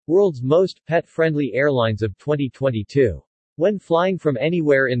World's most pet-friendly airlines of 2022. When flying from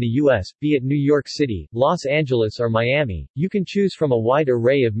anywhere in the U.S., be it New York City, Los Angeles or Miami, you can choose from a wide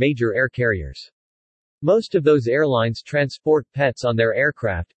array of major air carriers. Most of those airlines transport pets on their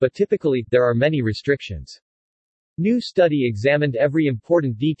aircraft, but typically, there are many restrictions. New study examined every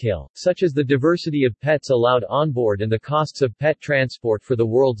important detail, such as the diversity of pets allowed onboard and the costs of pet transport for the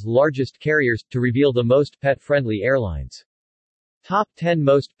world's largest carriers, to reveal the most pet-friendly airlines. Top 10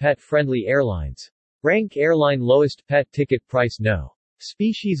 most pet-friendly airlines. Rank airline lowest pet ticket price. No.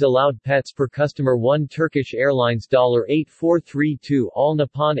 Species allowed pets per customer. 1 Turkish Airlines $8432, All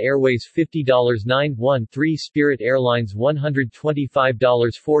Nippon Airways $50.913, Spirit Airlines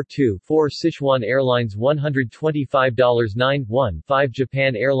 $125.42, 4 Sichuan Airlines $125.91, 5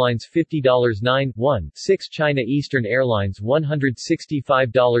 Japan Airlines $50.91, 6 China Eastern Airlines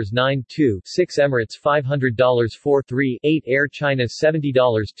 $165.92, 6 Emirates $500.43, 8 Air China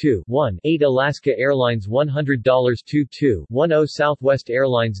 $70.21, 8 Alaska Airlines $100.22, 10 Southwest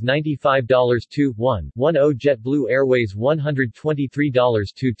Airlines $95.21, 10 JetBlue Airways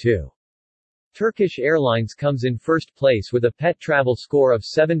 $123.22. Turkish Airlines comes in first place with a pet travel score of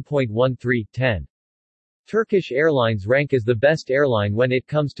 7.13/10. Turkish Airlines rank as the best airline when it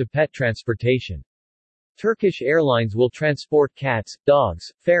comes to pet transportation. Turkish Airlines will transport cats,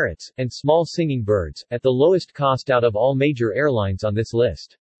 dogs, ferrets, and small singing birds, at the lowest cost out of all major airlines on this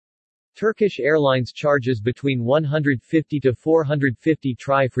list. Turkish Airlines charges between $150 to $450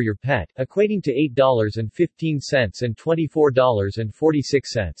 TRY for your pet, equating to $8.15 and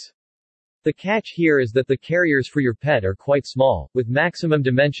 $24.46. The catch here is that the carriers for your pet are quite small, with maximum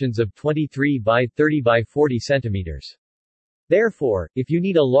dimensions of 23 by 30 by 40 centimeters. Therefore, if you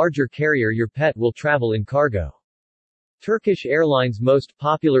need a larger carrier, your pet will travel in cargo. Turkish Airlines' most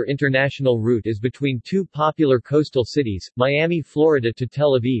popular international route is between 2 popular coastal cities, Miami, Florida to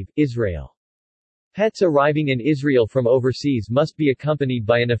Tel Aviv, Israel. Pets arriving in Israel from overseas must be accompanied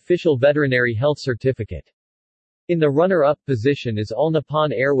by an official veterinary health certificate. In the runner-up position is All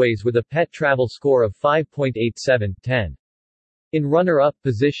Nippon Airways with a pet travel score of 5.87/10. In runner-up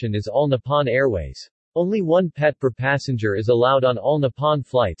position is All Nippon Airways. Only 1 pet per passenger is allowed on All Nippon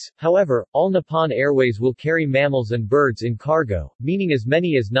flights. However, All Nippon Airways will carry mammals and birds in cargo, meaning as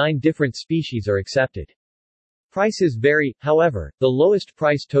many as 9 different species are accepted. Prices vary, however, the lowest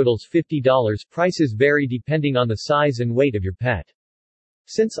price totals $50. Prices vary depending on the size and weight of your pet.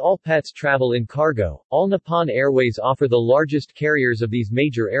 Since all pets travel in cargo, All Nippon Airways offer the largest carriers of these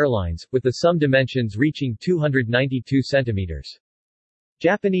major airlines, with the sum dimensions reaching 292 centimeters.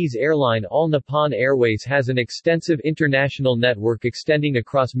 Japanese airline All Nippon Airways has an extensive international network extending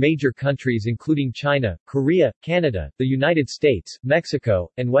across major countries including China, Korea, Canada, the United States,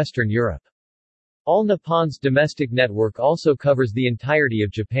 Mexico, and Western Europe. All Nippon's domestic network also covers the entirety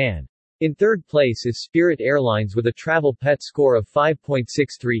of Japan. In third place is Spirit Airlines with a travel pet score of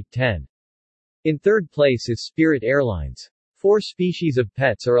 5.63/10. In third place is Spirit Airlines. 4 species of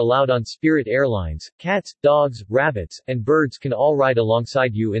pets are allowed on Spirit Airlines. Cats, dogs, rabbits, and birds can all ride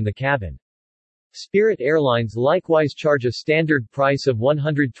alongside you in the cabin. Spirit Airlines likewise charge a standard price of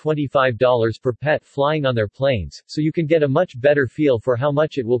 $125 per pet flying on their planes, so you can get a much better feel for how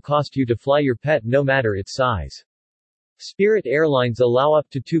much it will cost you to fly your pet no matter its size. Spirit Airlines allow up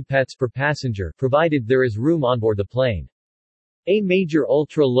to 2 pets per passenger, provided there is room on board the plane. A major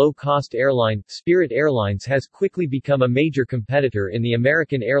ultra-low-cost airline, Spirit Airlines has quickly become a major competitor in the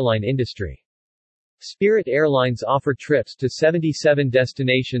American airline industry. Spirit Airlines offer trips to 77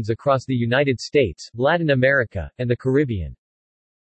 destinations across the United States, Latin America, and the Caribbean.